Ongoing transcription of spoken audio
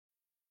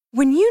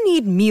When you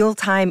need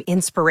mealtime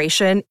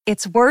inspiration,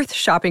 it's worth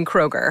shopping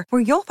Kroger,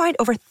 where you'll find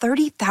over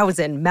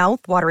 30,000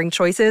 mouth-watering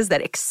choices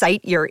that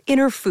excite your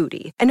inner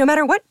foodie. And no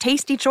matter what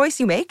tasty choice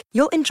you make,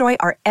 you'll enjoy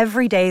our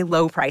everyday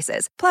low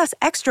prices, plus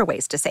extra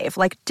ways to save,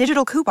 like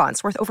digital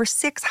coupons worth over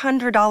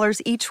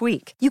 $600 each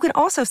week. You can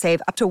also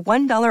save up to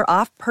 $1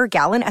 off per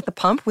gallon at the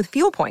pump with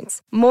fuel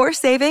points. More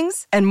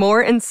savings and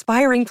more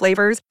inspiring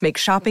flavors make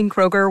shopping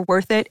Kroger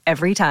worth it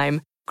every time.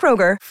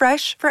 Kroger,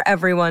 fresh for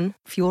everyone.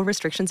 Fuel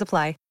restrictions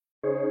apply.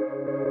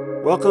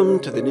 Welcome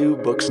to the New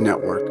Books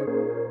Network.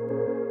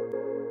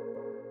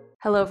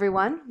 Hello,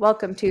 everyone.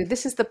 Welcome to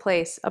This is the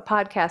Place, a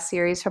podcast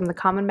series from The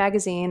Common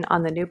Magazine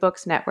on the New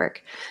Books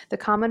Network. The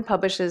Common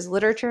publishes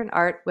literature and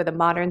art with a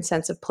modern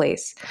sense of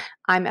place.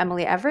 I'm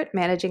Emily Everett,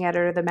 managing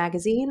editor of the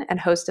magazine and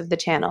host of the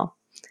channel.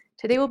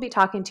 Today we'll be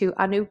talking to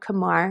Anu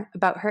Kumar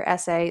about her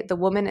essay, The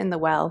Woman in the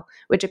Well,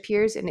 which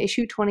appears in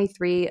issue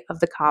 23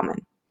 of The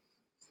Common.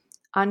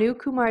 Anu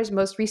Kumar's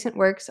most recent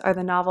works are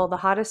the novel The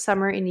Hottest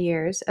Summer in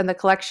Years and the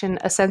collection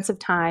A Sense of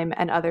Time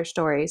and Other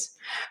Stories.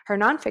 Her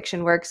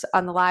nonfiction works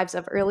on the lives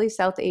of early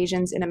South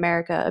Asians in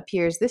America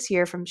appears this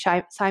year from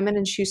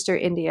Simon & Schuster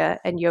India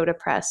and Yoda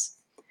Press.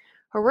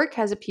 Her work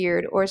has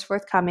appeared or is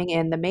forthcoming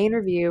in The Main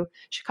Review,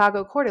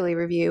 Chicago Quarterly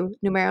Review,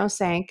 Numero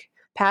Cinq,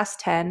 Past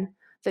 10,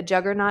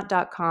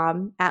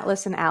 TheJuggernaut.com,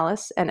 Atlas and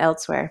Alice, and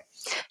elsewhere.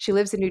 She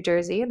lives in New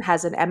Jersey and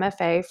has an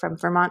MFA from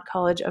Vermont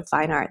College of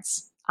Fine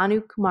Arts.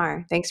 Anu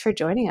Kumar, thanks for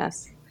joining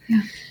us.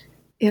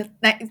 It's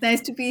nice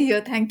to be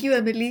here. Thank you,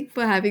 Emily,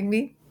 for having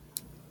me.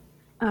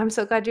 I'm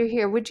so glad you're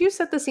here. Would you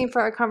set the scene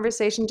for our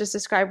conversation? Just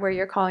describe where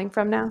you're calling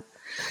from now.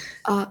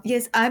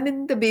 Yes, I'm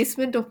in the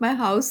basement of my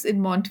house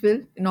in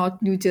Montville,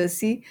 North New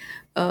Jersey.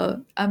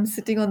 I'm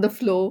sitting on the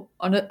floor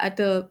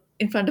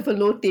in front of a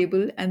low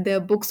table, and there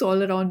are books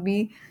all around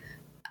me.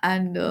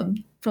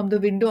 And from the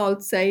window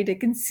outside, I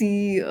can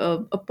see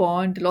a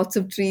pond, lots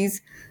of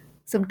trees.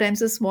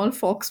 Sometimes a small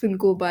fox will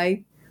go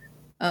by.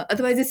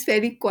 Otherwise, it's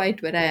very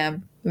quiet where I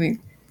am.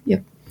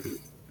 Yep.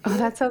 Oh,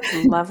 that sounds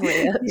lovely.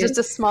 Yes. Just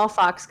a small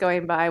fox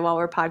going by while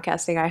we're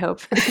podcasting, I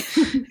hope.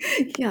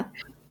 Yeah.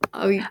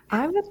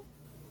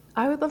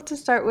 I would love to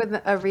start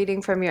with a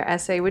reading from your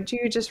essay. Would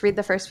you just read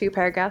the first few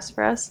paragraphs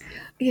for us?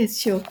 Yes,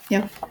 sure.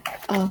 Yeah.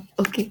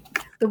 Okay.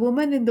 The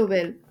Woman in the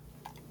Well.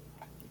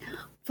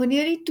 For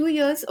nearly 2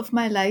 years of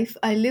my life,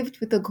 I lived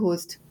with a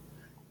ghost.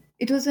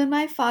 It was when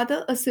my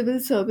father, a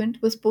civil servant,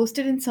 was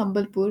posted in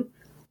Sambalpur,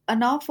 a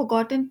now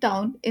forgotten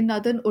town in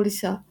northern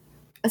Odisha,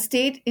 a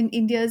state in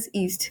India's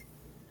east.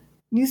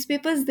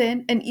 Newspapers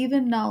then and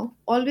even now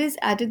always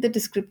added the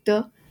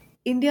descriptor,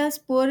 India's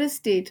poorest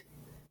state,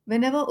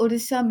 whenever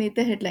Odisha made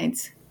the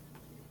headlines.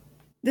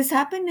 This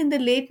happened in the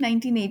late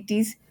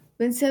 1980s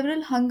when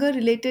several hunger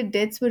related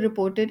deaths were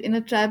reported in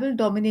a tribal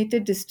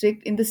dominated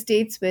district in the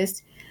state's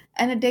west,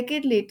 and a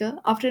decade later,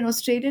 after an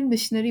Australian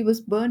missionary was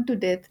burned to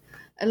death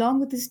along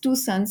with his 2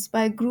 sons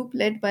by a group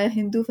led by a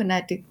Hindu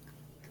fanatic.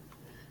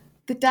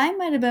 The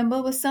time I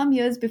remember was some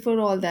years before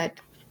all that.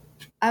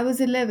 I was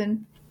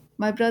 11,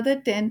 my brother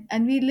 10,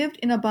 and we lived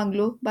in a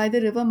bungalow by the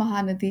river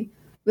Mahanadi,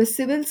 where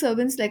civil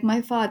servants like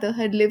my father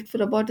had lived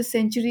for about a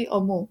century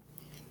or more.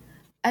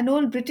 An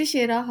old British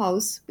era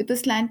house with a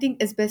slanting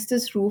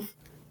asbestos roof,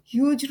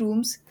 huge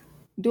rooms,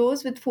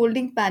 doors with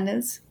folding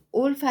panels,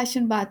 old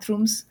fashioned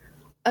bathrooms,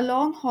 a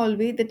long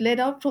hallway that led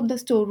out from the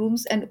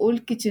storerooms and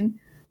old kitchen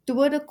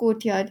toward a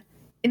courtyard,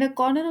 in a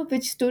corner of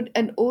which stood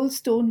an old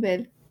stone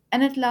well,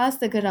 and at last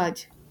the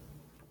garage.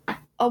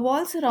 A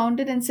wall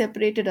surrounded and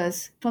separated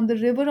us from the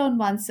river on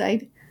one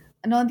side,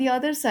 and on the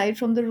other side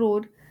from the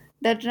road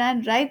that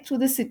ran right through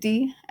the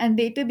city and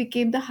later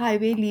became the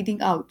highway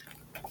leading out.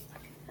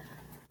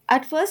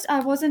 At first, I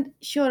wasn't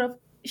sure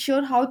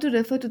how to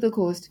refer to the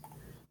ghost.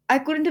 I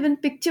couldn't even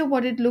picture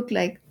what it looked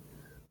like.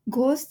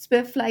 Ghosts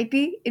were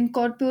flighty,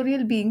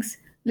 incorporeal beings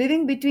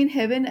living between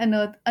heaven and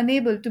earth,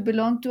 unable to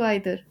belong to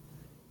either.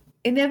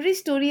 In every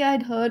story I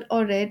had heard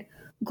or read,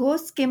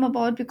 ghosts came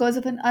about because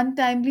of an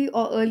untimely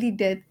or early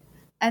death,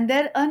 and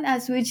their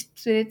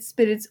unassuaged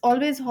spirits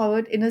always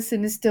hovered in a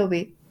sinister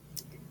way.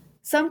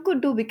 Some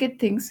could do wicked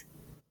things.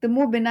 The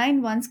more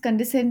benign ones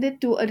condescended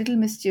to a little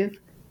mischief,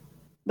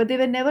 but they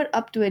were never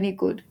up to any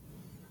good.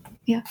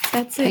 Yeah,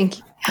 that's it. Thank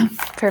you.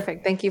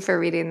 Perfect. Thank you for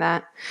reading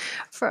that.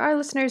 For our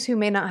listeners who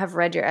may not have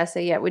read your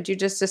essay yet, would you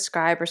just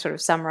describe or sort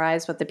of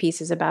summarize what the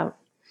piece is about?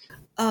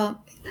 Uh,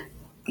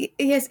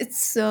 yes,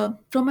 it's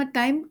from a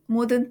time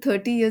more than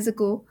 30 years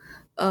ago,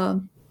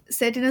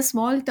 set in a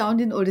small town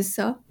in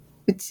Odisha,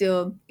 which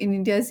in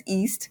India's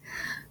east,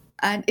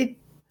 and it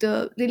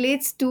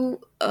relates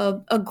to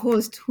a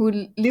ghost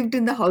who lived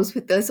in the house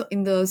with us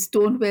in the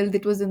stone well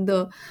that was in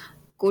the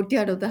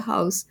courtyard of the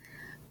house.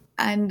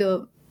 And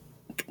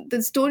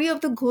the story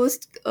of the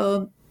ghost,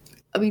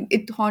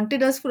 it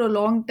haunted us for a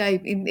long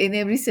time in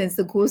every sense,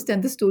 the ghost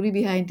and the story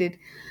behind it.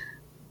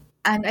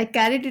 And I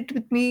carried it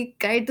with me,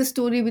 carried the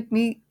story with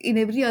me in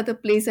every other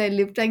place I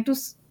lived, trying to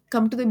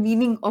come to the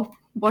meaning of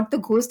what the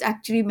ghost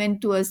actually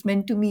meant to us,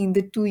 meant to me in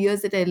the 2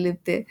 years that I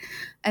lived there.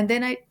 And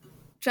then I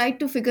tried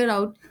to figure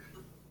out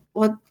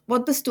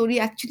what the story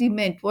actually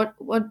meant, what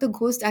the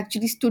ghost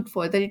actually stood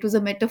for, that it was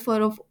a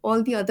metaphor of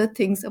all the other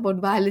things about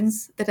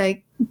violence that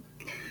I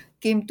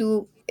came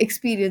to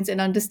experience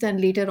and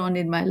understand later on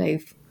in my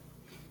life.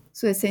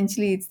 So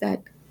essentially, it's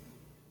that.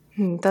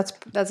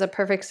 That's a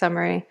perfect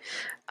summary.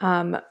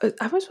 I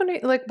was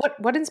wondering, like,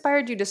 what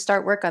inspired you to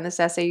start work on this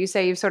essay? You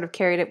say you've sort of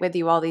carried it with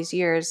you all these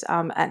years,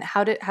 and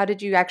how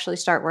did you actually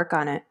start work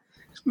on it?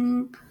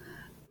 Mm,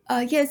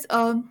 yes,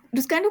 it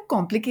was kind of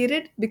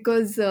complicated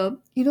because there's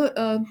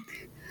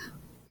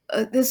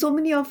so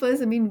many of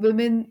us. I mean,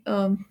 women,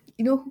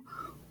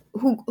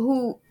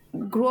 who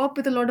grow up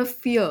with a lot of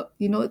fear.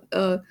 We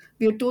are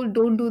told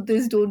don't do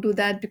this, don't do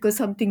that because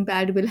something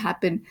bad will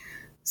happen.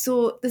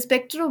 So the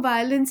specter of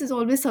violence is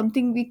always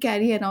something we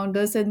carry around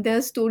us, and there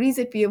are stories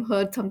that we have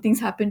heard. Something's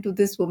happened to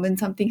this woman,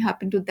 something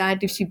happened to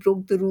that if she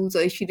broke the rules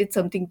or if she did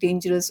something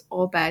dangerous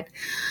or bad.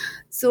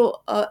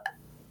 So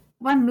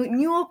one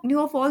knew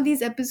of all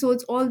these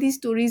episodes, all these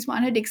stories.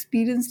 One had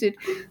experienced it,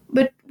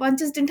 but one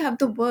just didn't have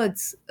the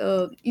words.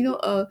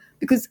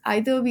 Because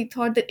either we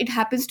thought that it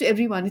happens to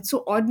everyone. It's so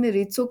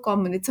ordinary. It's so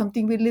common. It's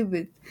something we live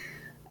with,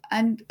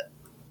 and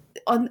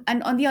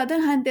on the other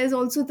hand, there's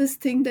also this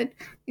thing that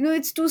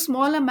it's too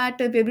small a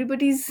matter. If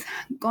everybody's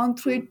gone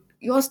through it,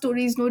 your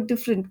story is no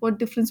different. What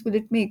difference will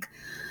it make?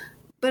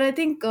 But I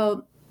think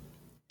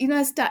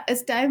as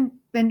time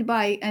went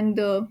by, and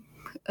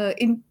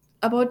in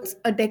about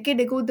a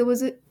decade ago,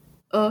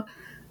 uh,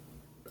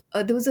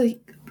 there was a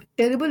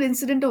terrible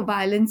incident of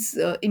violence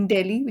in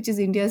Delhi, which is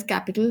India's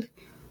capital,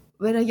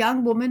 where a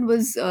young woman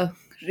was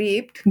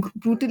raped,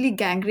 brutally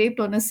gang raped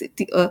on a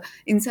city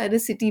inside a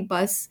city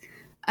bus,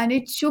 and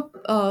it shook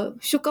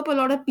up a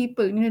lot of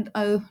people.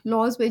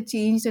 Laws were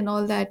changed and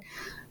all that,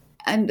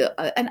 and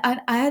I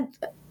had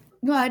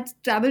I had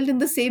traveled in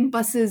the same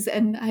buses,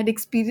 and I had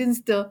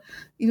experienced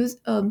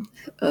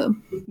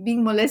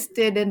being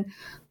molested and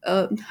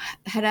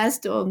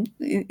harassed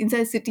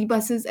inside city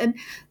buses, and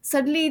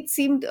suddenly it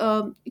seemed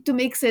to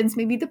make sense.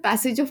 Maybe the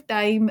passage of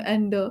time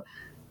and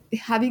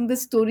having the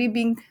story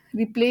being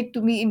replayed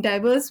to me in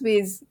diverse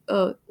ways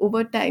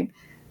over time,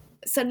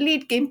 suddenly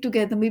it came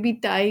together. Maybe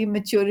time,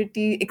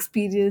 maturity,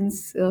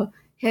 experience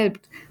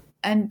helped,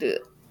 and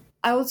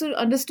I also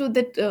understood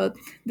that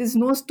there's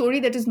no story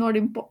that is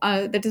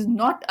that is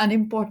not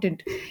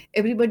unimportant.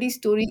 Everybody's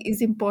story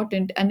is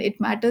important, and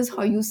it matters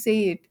how you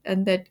say it,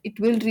 and that it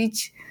will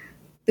reach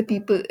the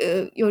people,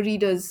 your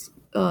readers,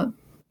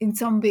 in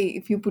some way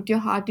if you put your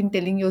heart in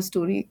telling your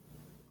story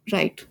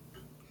right.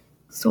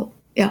 So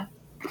yeah.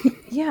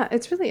 Yeah,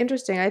 it's really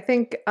interesting. I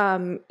think,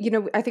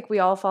 I think we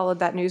all followed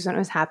that news when it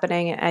was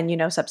happening,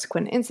 and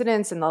subsequent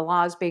incidents and the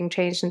laws being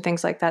changed and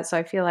things like that. So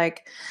I feel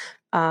like,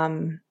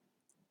 um,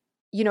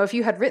 if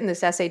you had written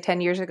this essay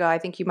 10 years ago, I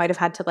think you might have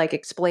had to like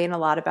explain a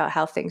lot about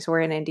how things were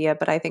in India.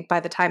 But I think by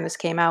the time this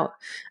came out,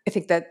 I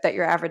think that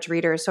your average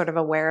reader is sort of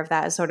aware of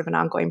that as sort of an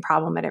ongoing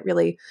problem, and it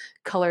really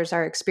colors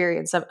our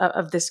experience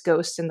of this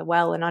ghost in the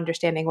well and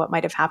understanding what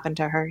might have happened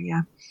to her.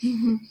 Yeah.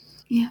 Hmm.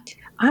 Yeah.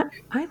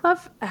 I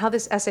love how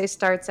this essay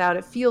starts out.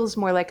 It feels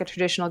more like a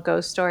traditional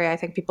ghost story. I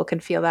think people can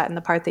feel that in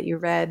the part that you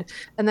read.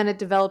 And then it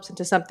develops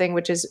into something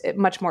which is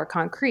much more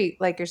concrete.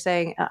 Like you're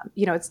saying,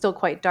 it's still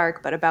quite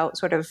dark, but about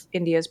sort of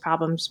India's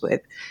problems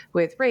with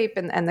rape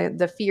and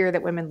the fear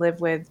that women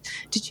live with.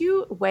 Did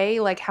you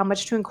weigh like how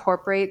much to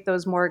incorporate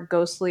those more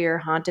ghostly or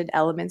haunted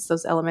elements,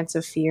 those elements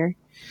of fear?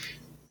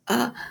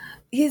 uh,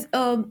 yes.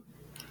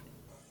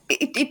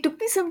 It took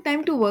me some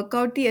time to work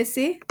out the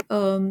essay,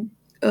 uh,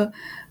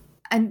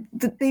 and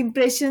the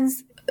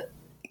impressions,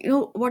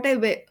 what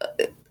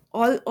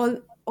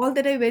all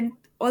that I went,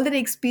 all that I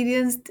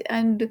experienced,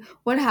 and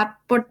what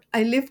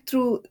I lived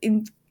through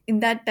in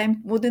that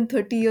time more than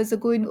 30 years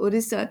ago in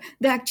Orissa.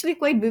 They're actually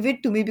quite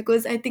vivid to me,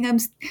 because I think I'm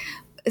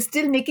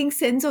still making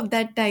sense of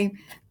that time.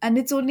 And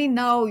it's only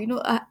now,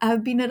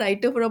 I've been a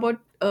writer for about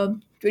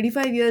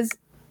 25 years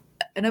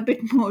and a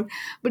bit more,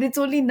 but it's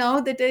only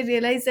now that I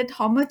realize that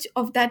how much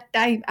of that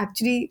time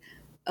actually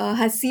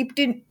has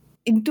seeped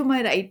into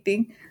my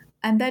writing,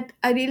 and that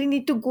I really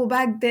need to go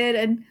back there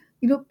and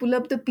pull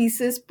up the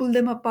pieces, pull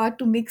them apart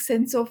to make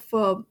sense of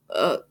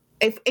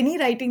if any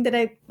writing that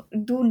I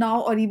do now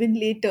or even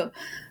later.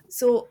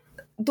 So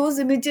those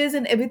images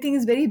and everything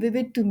is very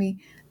vivid to me,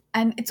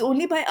 and it's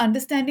only by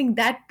understanding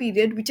that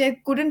period, which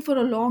I couldn't for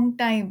a long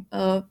time,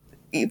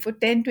 for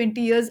 10, 20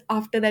 years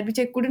after that, which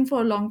I couldn't for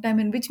a long time,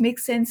 and which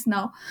makes sense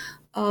now.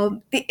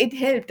 It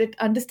helped at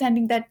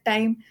understanding that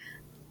time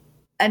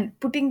and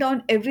putting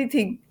down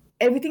everything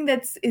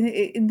that's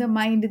in the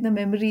mind, in the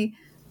memory.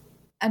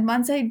 And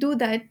once I do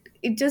that,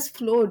 it just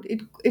flowed.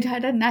 It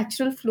had a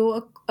natural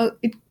flow.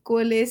 It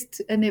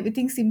coalesced, and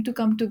everything seemed to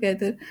come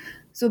together.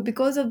 So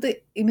because of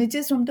the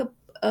images from the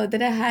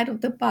that I had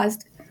of the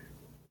past,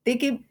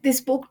 they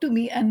spoke to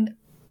me, and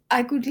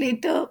I could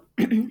later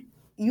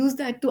use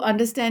that to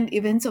understand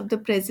events of the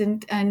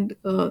present, and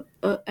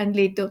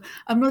later.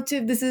 I'm not sure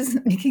if this is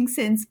making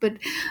sense, but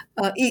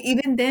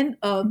even then,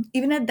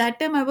 even at that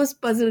time, I was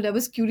puzzled. I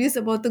was curious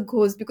about the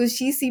ghost, because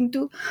she seemed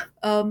to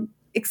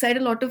excite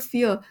a lot of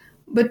fear.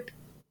 But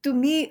to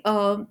me,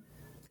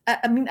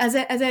 I mean, as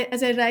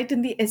I write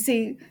in the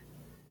essay,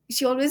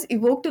 she always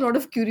evoked a lot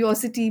of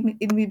curiosity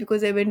in me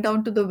because I went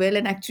down to the well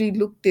and actually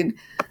looked in.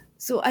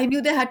 So I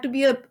knew there had to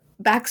be a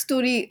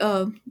backstory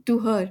to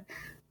her,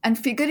 and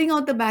figuring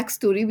out the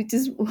backstory, which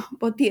is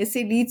what the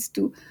essay leads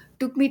to,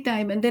 took me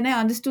time. And then I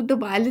understood the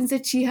violence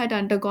that she had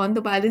undergone,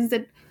 the violence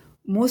that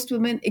most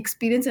women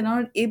experience and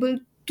are not able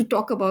to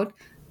talk about.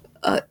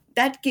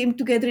 That came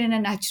together in a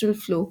natural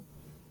flow.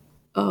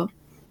 Uh,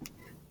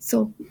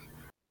 so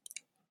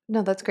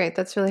No, that's great.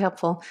 That's really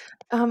helpful.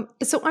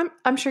 So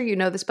I'm sure you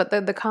know this, but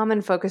the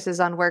common focuses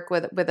on work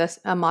with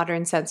a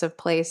modern sense of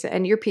place,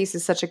 and your piece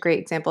is such a great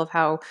example of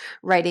how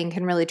writing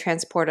can really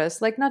transport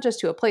us, like not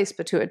just to a place,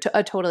 but to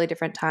a totally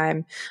different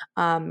time.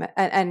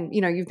 And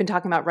you've been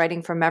talking about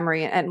writing from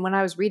memory, and when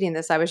I was reading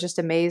this, I was just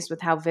amazed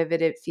with how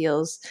vivid it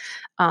feels,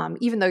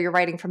 even though you're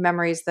writing from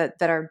memories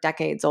that are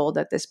decades old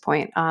at this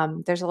point.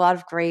 There's a lot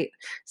of great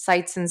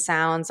sights and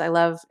sounds. I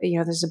love,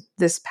 there's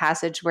this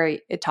passage where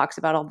it talks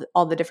about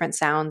all the different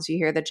sounds. You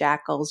hear the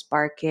jackals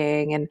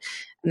barking and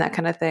that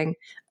kind of thing.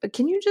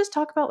 Can you just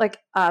talk about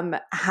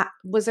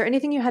was there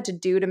anything you had to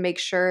do to make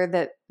sure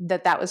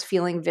that was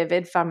feeling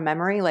vivid from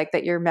memory, like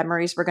that your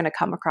memories were going to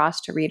come across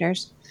to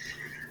readers?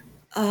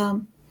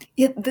 um,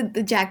 yeah,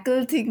 the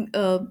jackal thing.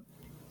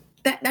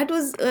 That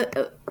was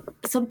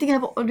something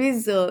I've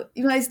always,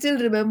 I still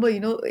remember,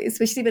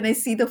 especially when I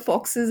see the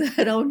foxes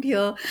around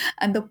here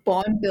and the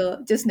pond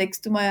just next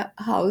to my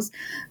house.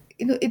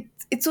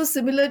 It's so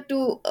similar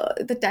to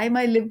the time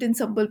I lived in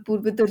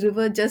Sambalpur with the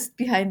river just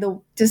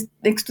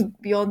next to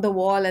beyond the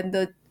wall, and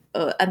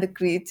the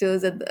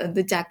creatures and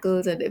the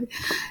jackals and everything.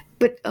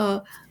 But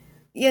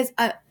yes,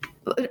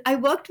 I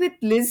worked with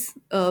Liz,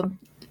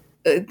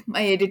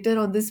 my editor,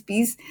 on this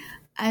piece,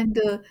 and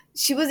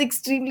she was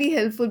extremely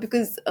helpful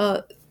because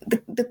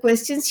the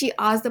questions she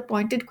asked, the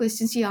pointed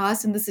questions she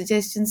asked, and the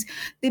suggestions,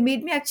 they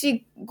made me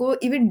actually go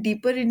even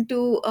deeper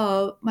into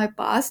my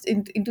past,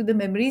 into the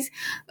memories.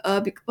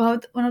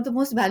 Because one of the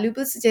most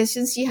valuable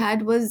suggestions she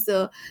had was,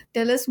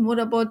 tell us more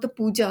about the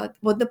puja,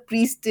 what the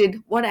priest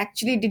did, what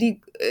actually did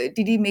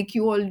he make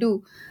you all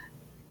do.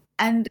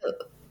 And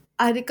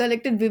I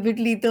recollected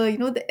vividly the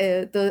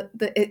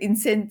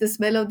incense, the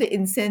smell of the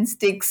incense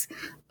sticks,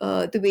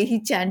 the way he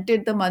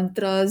chanted the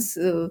mantras,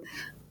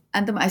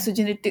 and the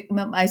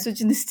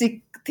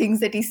misogynistic things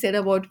that he said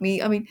about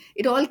me. I mean,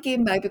 it all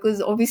came back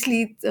because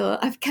obviously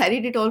I've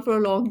carried it all for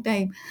a long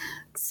time.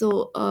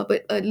 So,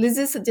 but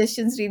Liz's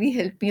suggestions really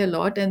helped me a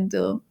lot, and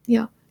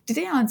yeah. Did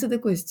I answer the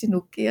question?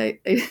 Okay,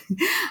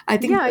 I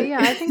think. Yeah,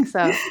 I think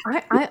so.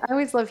 I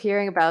always love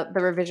hearing about the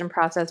revision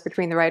process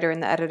between the writer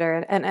and the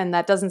editor, and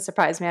that doesn't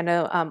surprise me. I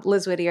know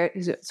Liz Whittier,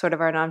 who's sort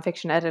of our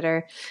nonfiction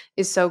editor,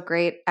 is so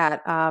great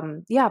at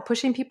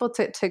pushing people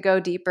to go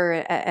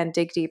deeper and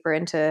dig deeper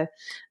into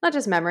not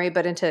just memory,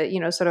 but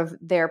into sort of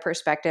their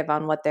perspective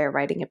on what they're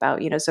writing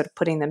about. Sort of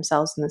putting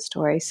themselves in the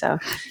story. So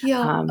Yeah,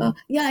 um,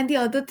 and the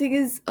other thing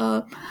is,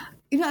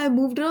 I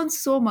moved around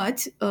so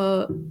much.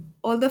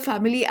 All the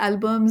family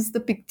albums,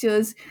 the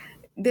pictures,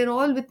 they're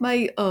all with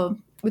my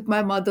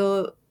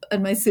mother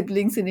and my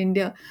siblings in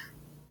India.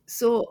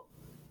 So,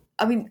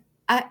 I mean,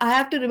 I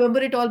have to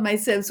remember it all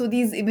myself. So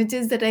these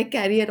images that I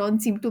carry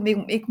around seem to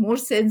make more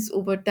sense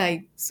over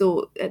time.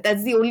 So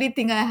that's the only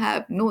thing I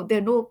have. No, there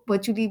are no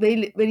virtually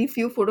very very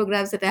few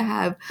photographs that I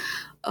have.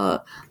 Uh,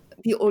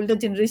 the older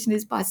generation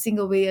is passing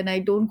away, and I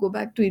don't go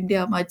back to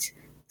India much.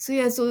 So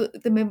yeah, so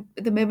the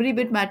memory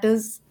bit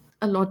matters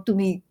a lot to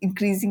me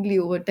increasingly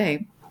over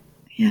time.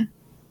 Yeah.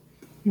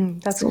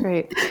 that's So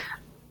great.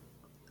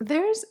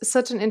 There's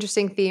such an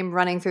interesting theme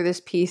running through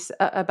this piece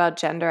about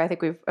gender. I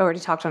think we've already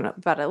talked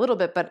about it a little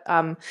bit, but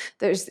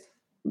there's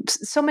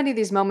so many of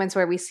these moments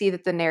where we see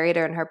that the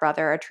narrator and her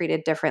brother are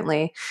treated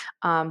differently.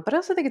 But I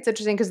also think it's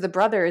interesting because the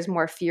brother is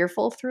more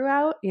fearful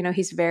throughout.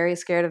 He's very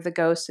scared of the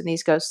ghost and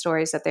these ghost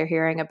stories that they're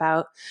hearing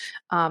about.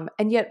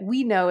 And yet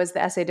we know as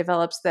the essay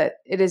develops that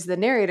it is the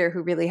narrator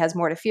who really has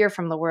more to fear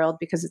from the world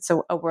because it's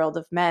a world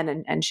of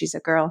men and she's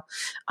a girl.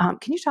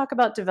 Can you talk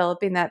about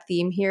developing that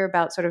theme here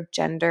about sort of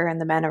gender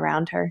and the men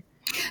around her?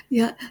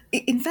 yeah,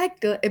 in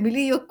fact,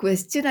 Emily, your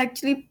question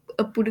actually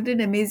put it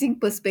in amazing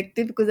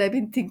perspective because I've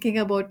been thinking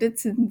about it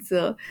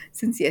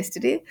since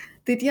yesterday.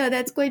 That yeah,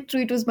 that's quite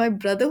true. It was my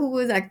brother who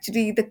was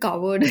actually the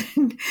coward,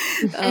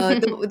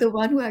 and the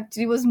one who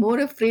actually was more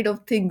afraid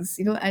of things,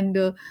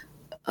 and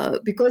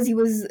because he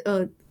was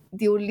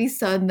the only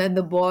son and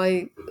the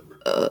boy,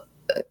 uh,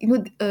 you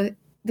know.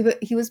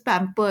 He was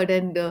pampered,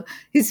 and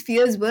his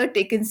fears were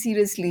taken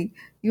seriously.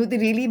 They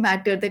really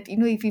mattered. That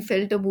if he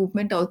felt a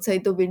movement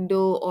outside the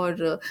window,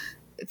 or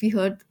if he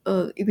heard,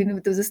 even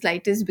if there was the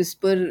slightest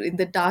whisper in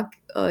the dark,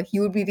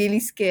 he would be really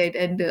scared.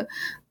 And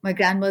my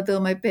grandmother,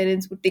 my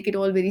parents would take it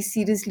all very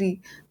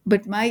seriously.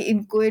 But my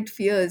inchoate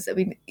fears, I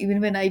mean, even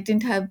when I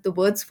didn't have the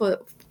words for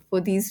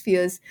these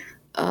fears,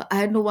 I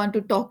had no one to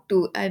talk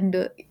to.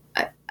 And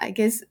I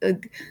guess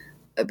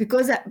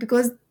because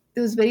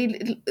there was very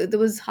little, there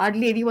was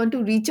hardly anyone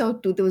to reach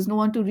out to. There was no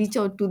one to reach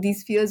out to.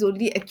 These fears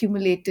only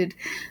accumulated.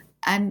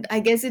 And I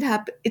guess it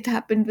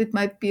happened with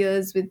my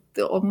peers, with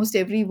almost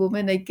every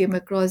woman I came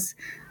across,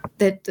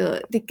 that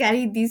they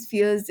carry these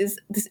fears,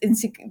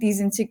 these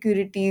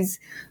insecurities,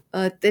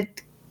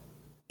 that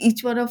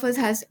each one of us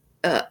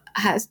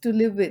has to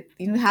live with,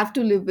 have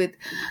to live with.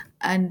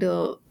 And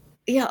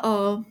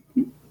yeah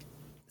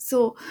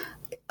so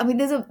I mean,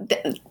 there's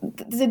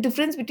a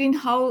difference between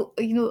how,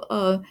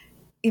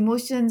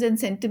 emotions and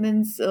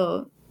sentiments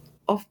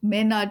of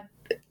men are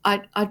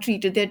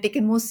treated. They're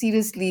taken more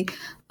seriously,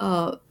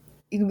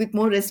 with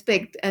more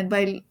respect, and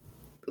while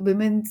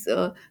women's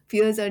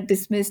fears are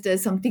dismissed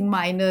as something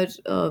minor,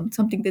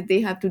 something that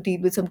they have to deal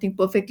with, something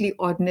perfectly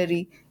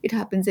ordinary. It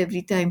happens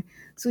every time.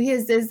 So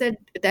yes, there's that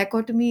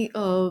dichotomy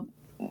that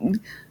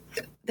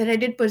I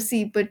did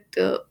perceive, but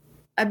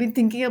I've been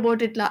thinking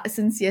about it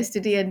since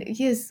yesterday, and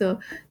yes,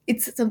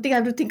 it's something I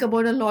have to think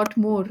about a lot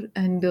more.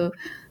 And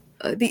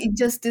the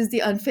injustice, the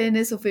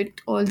unfairness of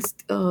it all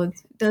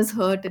does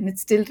hurt, and it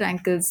still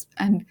rankles.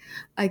 And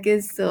I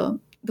guess the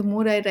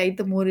more I write,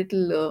 the more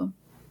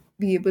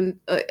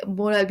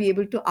more I'll be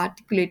able to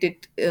articulate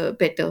it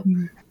better.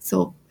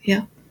 So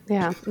yeah.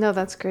 Yeah, no,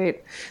 that's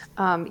great.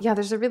 Yeah,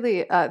 there's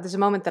a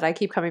moment that I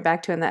keep coming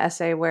back to in the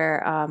essay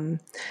where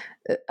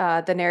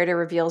the narrator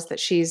reveals that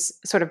she's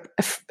sort of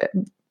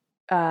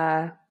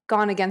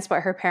gone against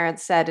what her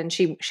parents said, and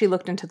she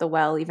looked into the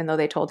well even though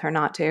they told her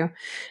not to,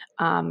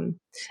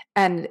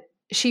 and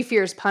she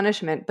fears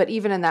punishment. But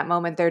even in that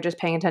moment, they're just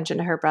paying attention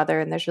to her brother,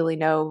 and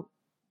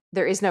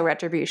there is no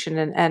retribution.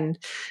 And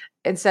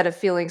instead of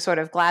feeling sort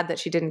of glad that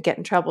she didn't get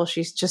in trouble,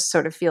 she just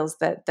sort of feels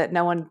that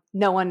no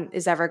one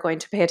is ever going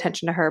to pay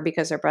attention to her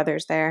because her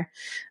brother's there,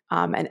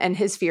 and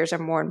his fears are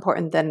more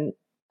important than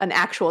an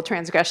actual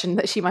transgression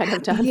that she might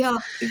have done. Yeah,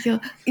 yeah.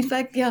 In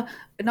fact, yeah.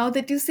 Now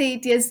that you say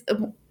it, yes,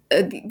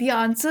 the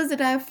answers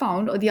that I have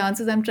found, or the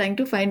answers I'm trying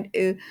to find,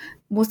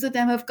 most of the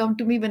time have come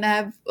to me when I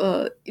have,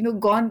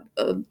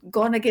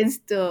 gone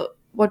against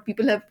what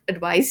people have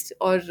advised,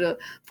 or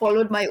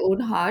followed my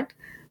own heart.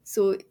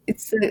 So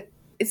it's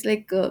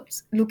like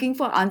looking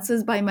for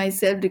answers by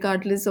myself,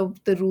 regardless of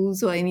the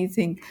rules or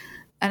anything.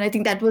 And I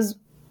think that was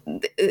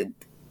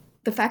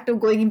the fact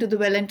of going into the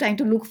well and trying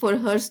to look for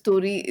her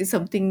story is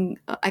something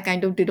I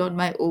kind of did on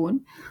my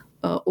own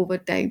over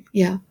time.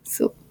 Yeah.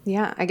 So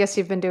Yeah, I guess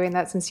you've been doing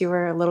that since you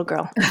were a little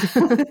girl.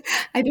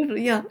 I don't know.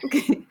 Yeah.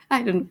 Okay.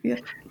 I don't know. Yeah.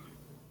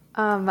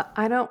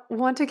 I don't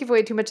want to give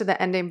away too much of the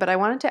ending, but I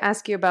wanted to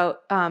ask you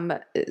about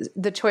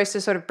the choice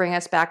to sort of bring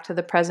us back to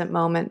the present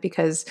moment,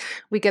 because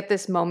we get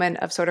this moment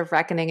of sort of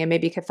reckoning and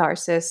maybe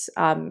catharsis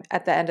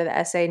at the end of the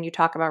essay, and you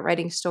talk about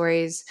writing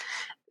stories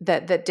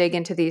that dig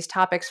into these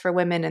topics for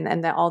women,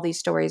 and that all these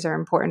stories are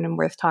important and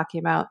worth talking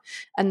about.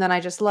 And then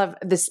I just love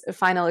this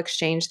final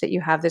exchange that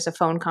you have. There's a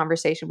phone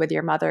conversation with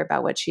your mother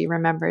about what she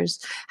remembers.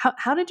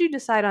 How did you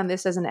decide on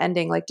this as an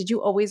ending? Like, did you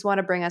always want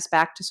to bring us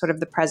back to sort of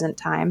the present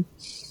time?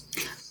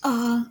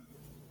 Uh,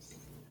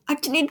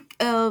 Actually,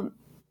 the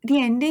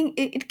ending,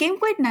 it came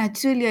quite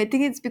naturally. I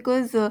think it's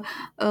because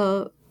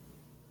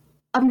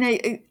I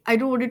mean, I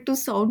don't want it to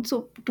sound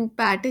so too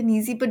pat and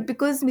easy, but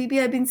because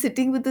maybe I've been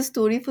sitting with the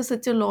story for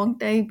such a long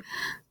time,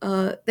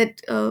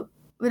 that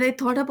when I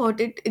thought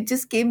about it, it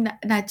just came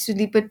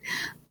naturally. But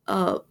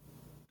uh,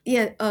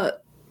 yeah,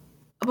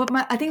 but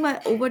I think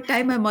over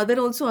time, my mother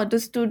also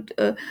understood,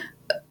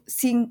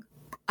 seeing.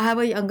 I have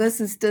a younger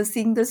sister,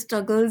 seeing the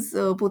struggles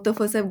both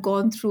of us have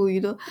gone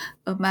through,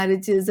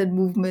 marriages and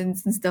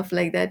movements and stuff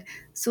like that.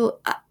 So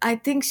I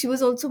think she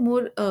was also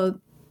more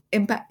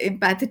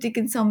empathetic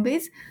in some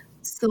ways.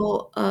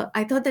 So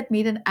I thought that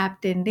made an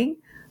apt ending.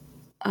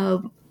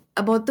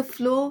 About the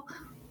flow,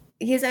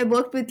 yes, I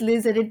worked with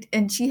Liz at it,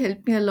 and she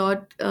helped me a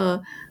lot.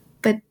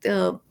 But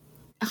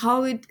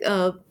how it,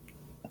 the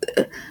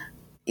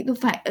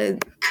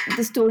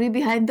story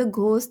behind the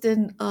ghost,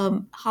 and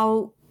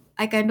how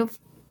I kind of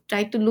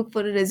tried to look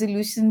for a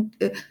resolution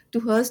to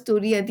her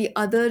story and the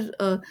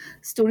other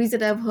stories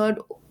that I've heard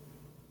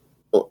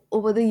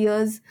over the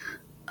years.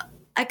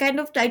 I kind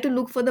of try to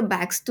look for the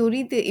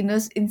backstory, the inner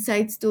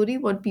inside story,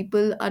 what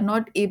people are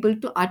not able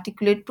to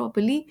articulate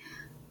properly.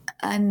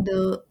 And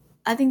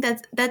I think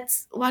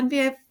that's one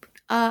way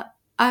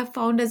I've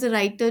found as a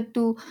writer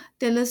to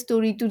tell a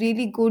story, to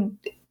really go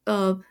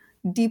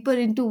deeper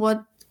into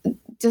what's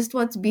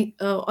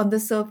on the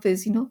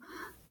surface,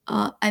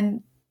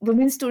 and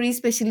women's stories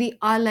especially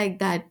are like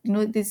that.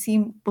 They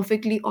seem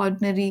perfectly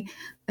ordinary.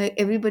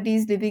 Everybody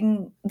is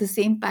living the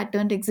same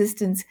patterned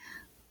existence,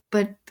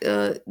 but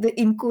the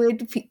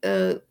inchoate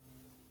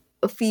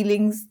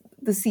feelings,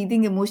 the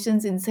seething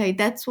emotions inside,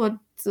 that's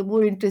what's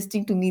more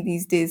interesting to me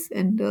these days.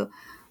 And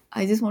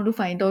I just want to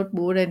find out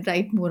more and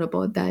write more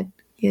about that.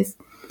 Yes.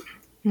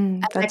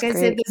 And That's like I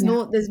said, great.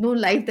 Yeah. there's no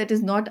life that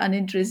is not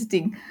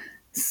uninteresting.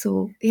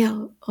 So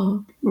yeah.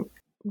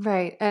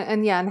 Right.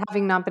 And yeah, and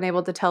having not been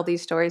able to tell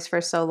these stories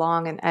for so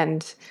long,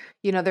 and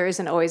there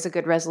isn't always a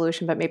good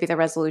resolution, but maybe the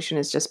resolution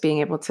is just being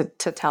able to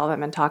tell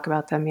them and talk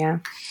about them. Yeah.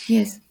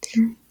 Yes.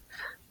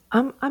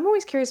 I'm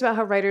always curious about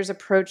how writers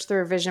approach the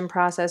revision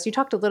process. You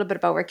talked a little bit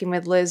about working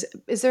with Liz.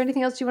 Is there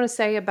anything else you want to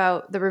say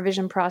about the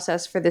revision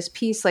process for this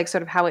piece, like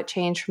sort of how it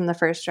changed from the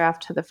first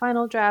draft to the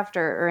final draft,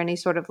 or any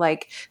sort of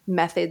like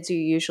methods you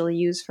usually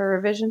use for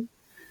revision?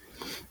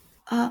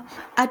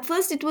 At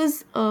first, it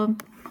was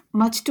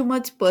much too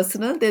much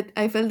personal that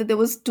I felt that there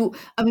was too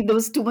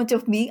much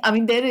of me. I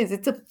mean,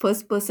 it's a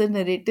first person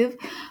narrative,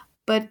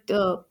 but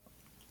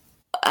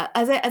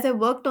as I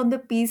worked on the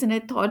piece and I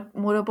thought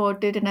more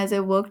about it, and as I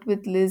worked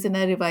with Liz and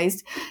I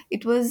revised,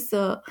 it was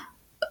the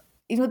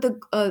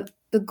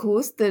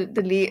ghost,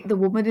 the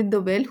woman in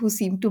the well who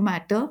seemed to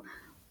matter,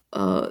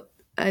 uh,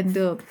 and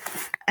uh,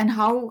 and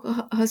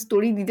how her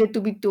story needed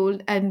to be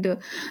told, and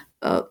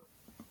uh,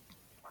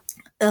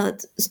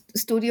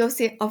 story of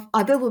say of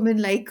other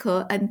women like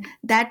her, and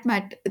that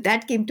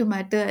came to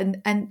matter,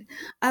 and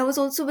I was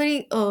also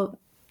very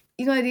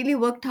I really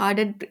worked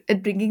hard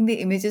at bringing the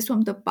images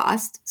from the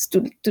past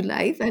to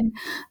life, and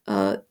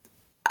uh,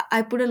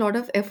 I put a lot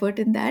of effort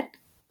in that,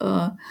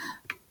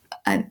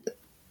 and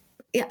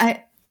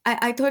yeah,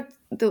 I thought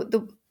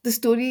the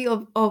story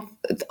of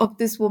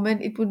this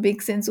woman, it would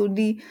make sense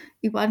only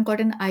if one got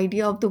an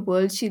idea of the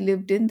world she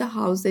lived in, the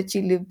house that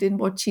she lived in,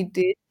 what she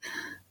did,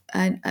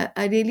 and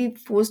I really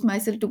forced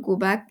myself to go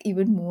back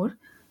even more,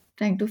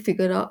 trying to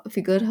figure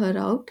her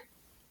out,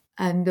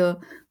 and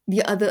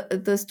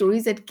the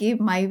stories that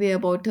came my way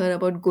about her,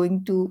 about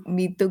going to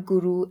meet the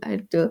guru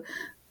at the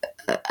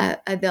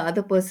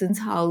other person's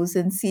house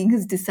and seeing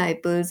his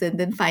disciples, and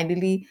then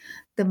finally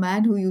the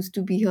man who used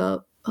to be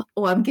her.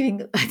 Oh, I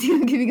think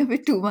I'm giving a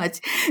bit too much.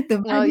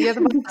 The Oh, you're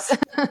the man, boss.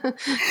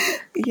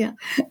 yeah,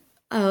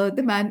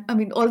 the man. I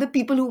mean, all the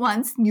people who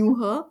once knew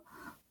her.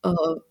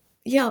 Uh,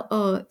 yeah.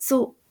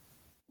 So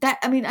that,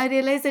 I mean, I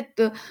realized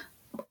that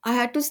I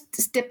had to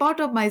step out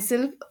of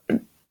myself,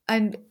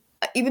 and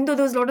even though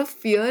there was a lot of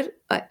fear,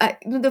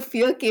 the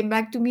fear came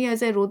back to me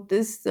as I wrote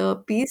this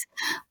piece.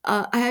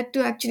 I had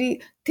to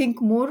actually think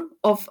more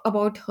of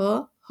about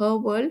her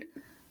world,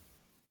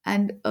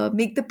 and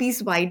make the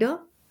piece wider,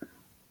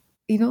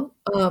 so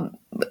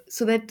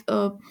that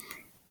to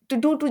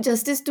do to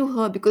justice to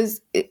her,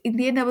 because in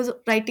the end I was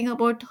writing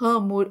about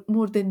her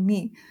more than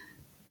me.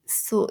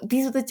 So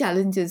these are the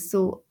challenges.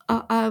 So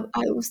I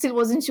still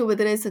wasn't sure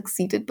whether I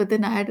succeeded, but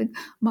then I had a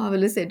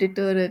marvelous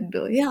editor, and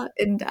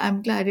and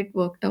I'm glad it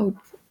worked out.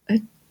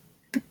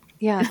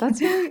 Yeah,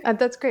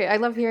 that's great. I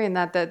love hearing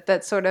that the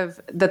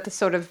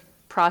sort of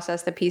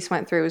process the piece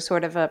went through was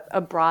sort of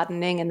a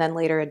broadening and then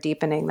later a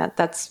deepening.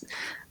 That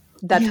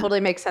Yeah. totally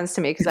makes sense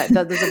to me because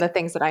those are the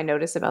things that I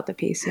notice about the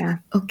piece. Yeah.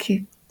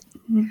 Okay.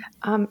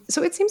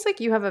 So it seems like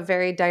you have a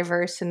very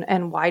diverse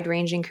and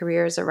wide-ranging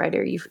career as a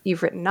writer.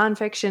 You've written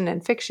nonfiction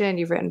and fiction.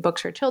 You've written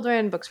books for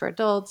children, books for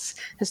adults,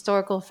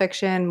 historical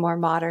fiction, more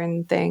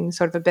modern things,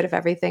 sort of a bit of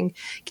everything.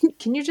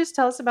 Can you just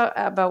tell us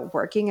about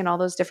working in all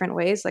those different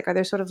ways? Like, are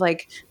there sort of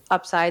like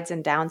upsides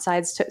and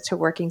downsides to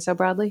working so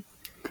broadly?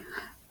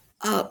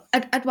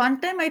 At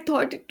one time I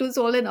thought it was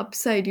all an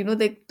upside,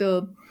 like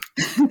the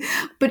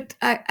but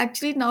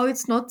actually now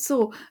it's not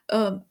so.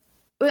 Well,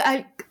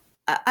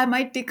 I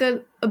might take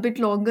a bit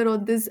longer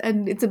on this,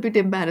 and it's a bit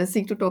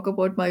embarrassing to talk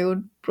about my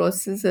own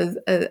process as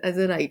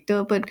a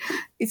writer, but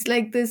it's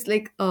like this,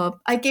 like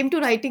I came to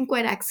writing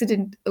quite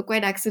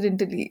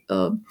accidentally.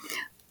 Uh,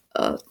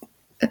 the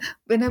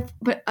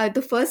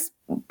first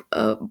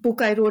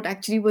book I wrote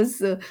actually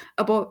was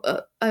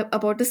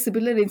about a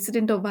similar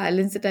incident of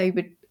violence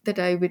that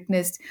I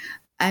witnessed,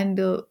 and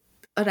a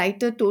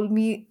writer got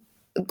me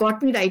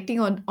writing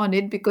on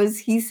it, because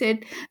he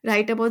said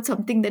write about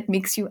something that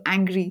makes you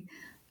angry,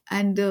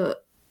 and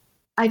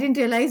I didn't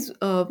realize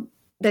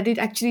that it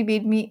actually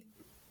made me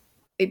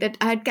that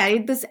I had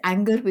carried this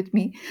anger with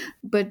me.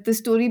 But the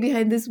story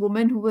behind this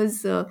woman who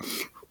was a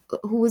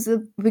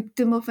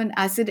victim of an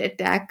acid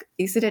attack,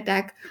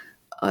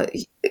 uh,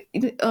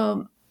 it,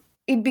 um,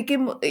 it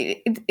became a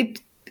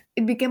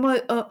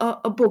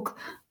book.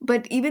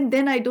 But even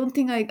then, I don't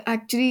think I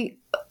actually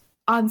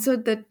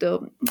answered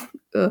that,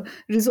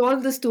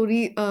 resolved the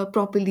story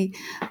properly.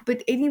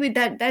 But anyway,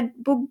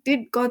 that book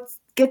did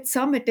get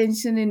some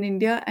attention in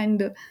India,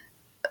 and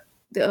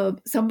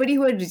somebody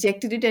who had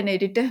rejected it, an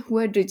editor who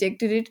had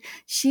rejected it,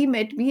 she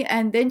met me,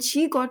 and then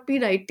she got me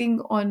writing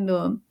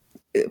on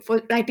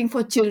for writing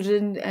for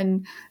children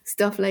and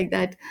stuff like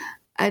that.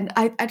 And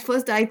at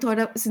first I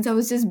thought, since I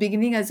was just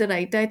beginning as a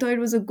writer, I thought it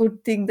was a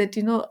good thing that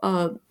here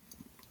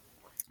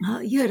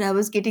I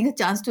was getting a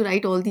chance to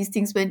write all these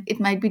things when it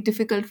might be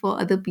difficult for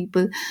other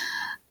people.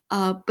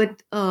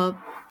 But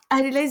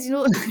I realized,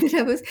 that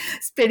I was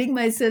spreading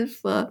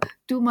myself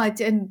too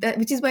much, and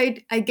which is why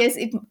I guess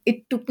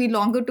it took me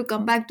longer to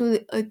come back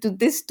to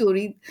this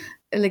story,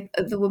 like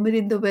the woman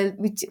in the well,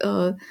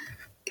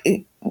 eh,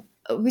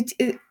 which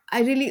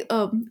I really,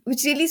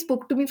 which really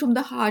spoke to me from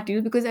the heart,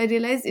 because I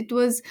realized it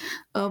was,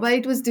 while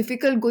it was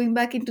difficult going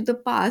back into the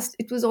past,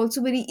 it was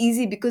also very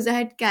easy because I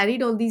had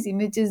carried all these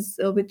images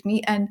with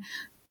me, and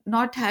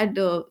not had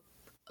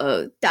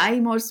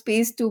time or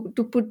space to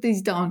put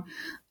these down.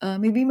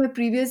 Maybe my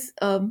previous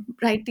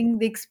writing,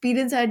 the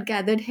experience I had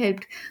gathered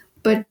helped,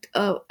 but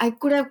I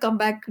could have come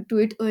back to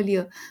it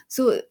earlier.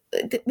 So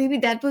maybe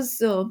that was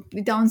the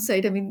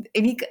downside. I mean,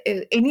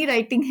 any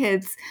writing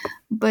helps,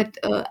 but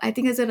I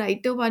think as a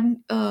writer,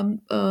 one.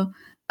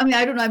 I mean,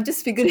 I don't know. I'm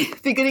just figuring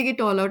figuring it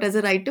all out. As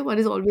a writer, one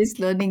is always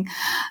learning,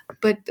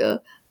 but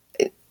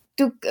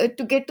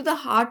to get to the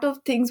heart of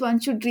things, one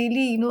should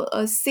really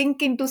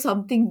sink into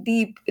something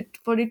deep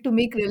for it to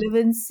make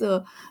relevance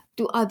to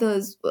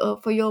others,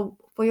 for your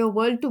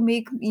world to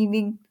make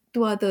meaning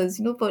to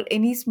others. For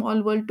any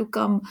small world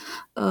um,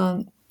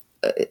 uh,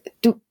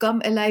 to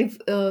come alive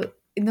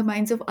in the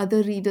minds of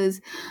other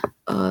readers.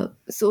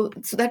 So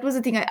that was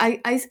the thing.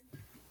 I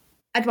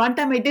at one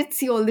time I did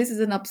see all this as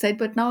an upside,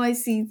 but now I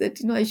see that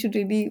I should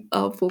really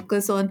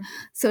focus on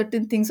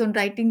certain things, on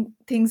writing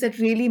things that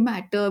really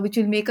matter, which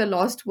will make a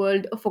lost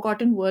world, a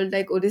forgotten world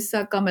like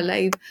Odisha come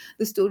alive,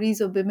 the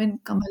stories of women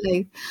come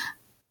alive.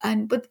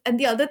 And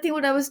the other thing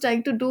what I was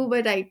trying to do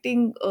by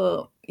writing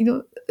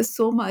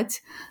so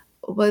much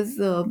was,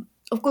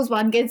 of course,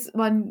 one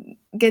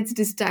gets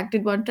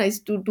distracted, one tries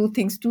to do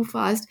things too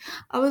fast.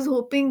 I was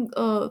hoping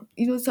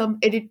some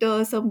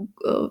editor, some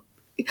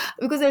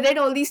because I read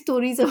all these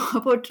stories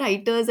about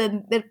writers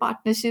and their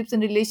partnerships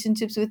and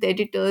relationships with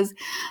editors,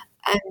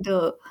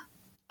 and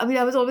I mean,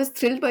 I was always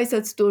thrilled by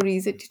such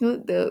stories.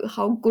 That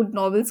how good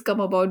novels come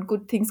about,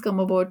 good things come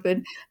about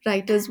when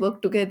writers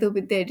work together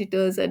with the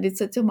editors, and it's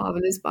such a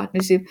marvelous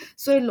partnership.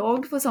 So I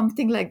longed for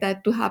something like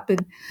that to happen.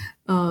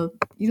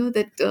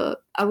 That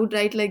I would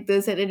write like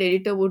this, and an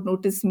editor would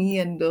notice me,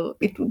 and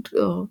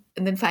and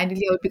then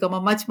finally I would become a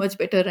much much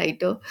better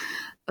writer.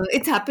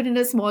 It's happened in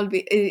a small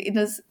way.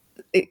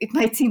 It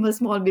might seem a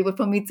small way, but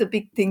for me, it's a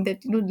big thing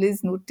that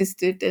Liz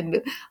noticed it,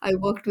 and I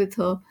worked with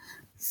her.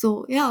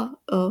 So yeah,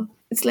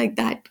 it's like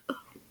that.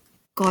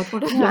 God,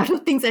 what a Yeah. lot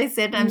of things I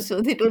said. I'm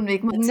sure they don't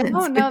make much sense.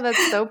 No,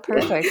 that's so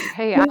perfect.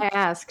 Hey, I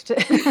asked.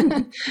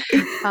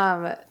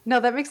 No,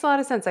 that makes a lot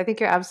of sense. I think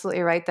you're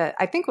absolutely right that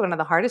I think one of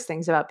the hardest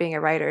things about being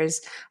a writer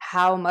is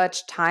how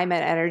much time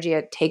and energy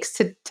it takes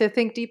to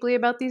think deeply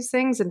about these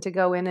things and to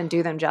go in and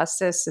do them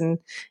justice and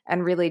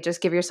really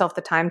just give yourself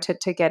the time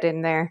to get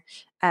in there.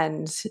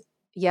 And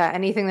yeah,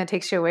 anything that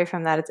takes you away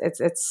from that,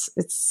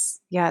 it's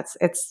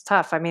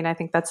tough. I mean, I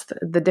think that's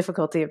the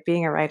difficulty of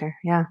being a writer.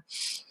 Yeah.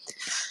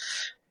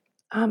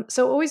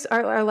 So always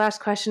our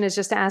last question is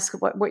just to ask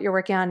what you're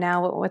working on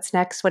now. What's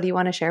next? What do you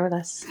want to share with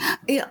us?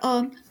 Yeah,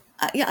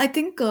 I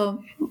think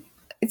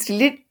it's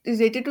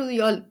related to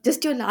your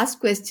last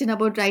question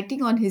about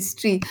writing on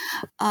history.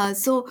 I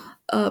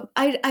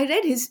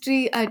read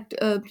history at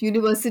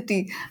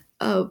university.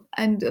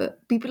 And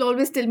people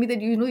always tell me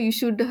that you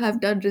should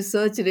have done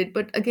research in it,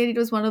 but again, it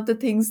was one of the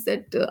things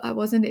that I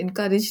wasn't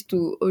encouraged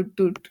to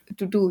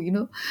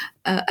do.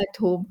 At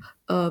home,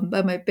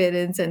 by my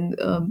parents and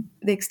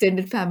the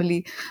extended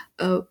family.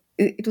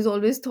 It was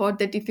always thought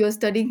that if you're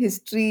studying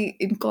history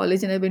in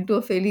college, and I went to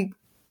a fairly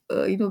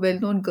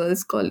well-known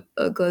girls'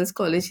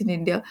 college in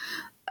India,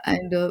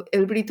 and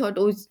everybody thought,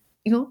 oh,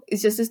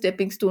 it's just a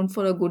stepping stone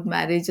for a good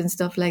marriage and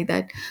stuff like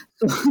that.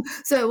 So,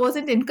 so I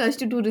wasn't encouraged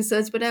to do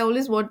research, but I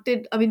always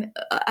wanted. I mean,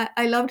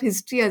 I loved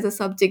history as a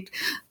subject,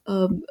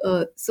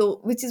 so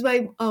which is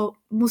why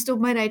most of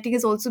my writing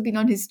has also been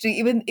on history.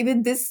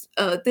 Even this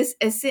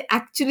essay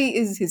actually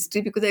is history,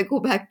 because I go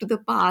back to the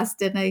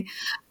past and I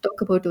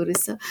talk about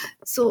Orissa.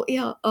 So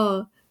yeah.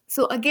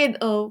 So again,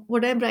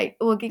 what I'm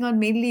working on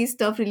mainly is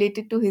stuff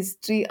related to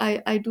history.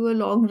 I do a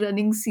long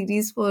running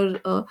series for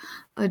a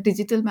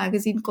digital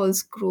magazine called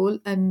Scroll,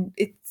 and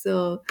it's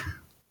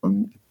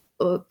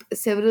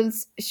several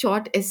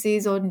short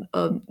essays on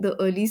the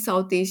early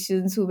South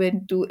Asians who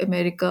went to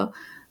America,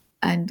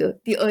 and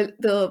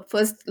the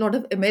first lot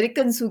of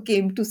Americans who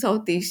came to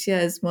South Asia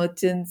as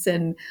merchants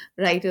and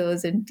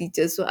writers and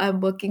teachers. So I'm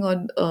working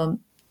on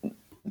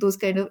those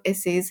kind of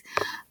essays.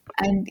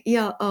 And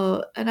yeah,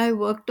 and I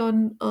worked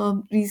on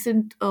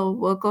recent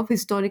work of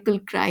historical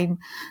crime.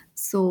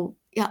 So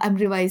yeah, I'm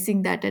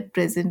revising that at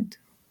present.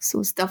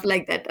 So stuff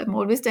like that. I'm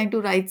always trying to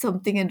write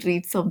something and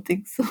read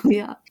something. So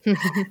yeah.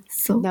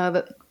 So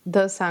No,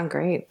 those sound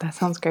great. That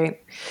sounds great.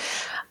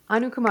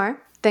 Anu Kumar,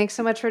 thanks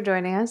so much for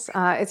joining us.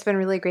 It's been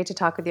really great to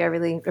talk with you. I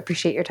really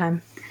appreciate your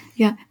time.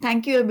 yeah,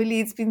 thank you, Emily.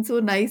 It's been so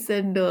nice,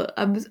 and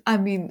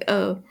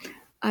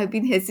I've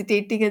been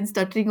hesitating and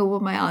stuttering over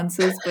my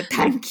answers, but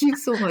thank you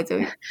so much.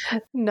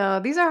 No,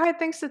 these are hard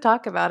things to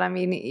talk about. I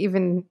mean,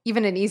 even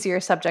an easier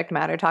subject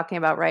matter, talking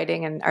about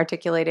writing and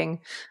articulating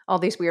all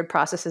these weird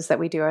processes that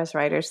we do as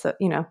writers, that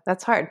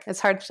that's hard. It's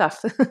hard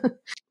stuff.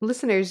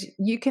 Listeners,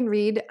 you can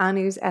read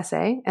Anu's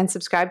essay and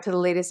subscribe to the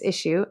latest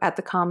issue at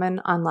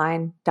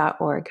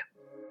thecommononline.org.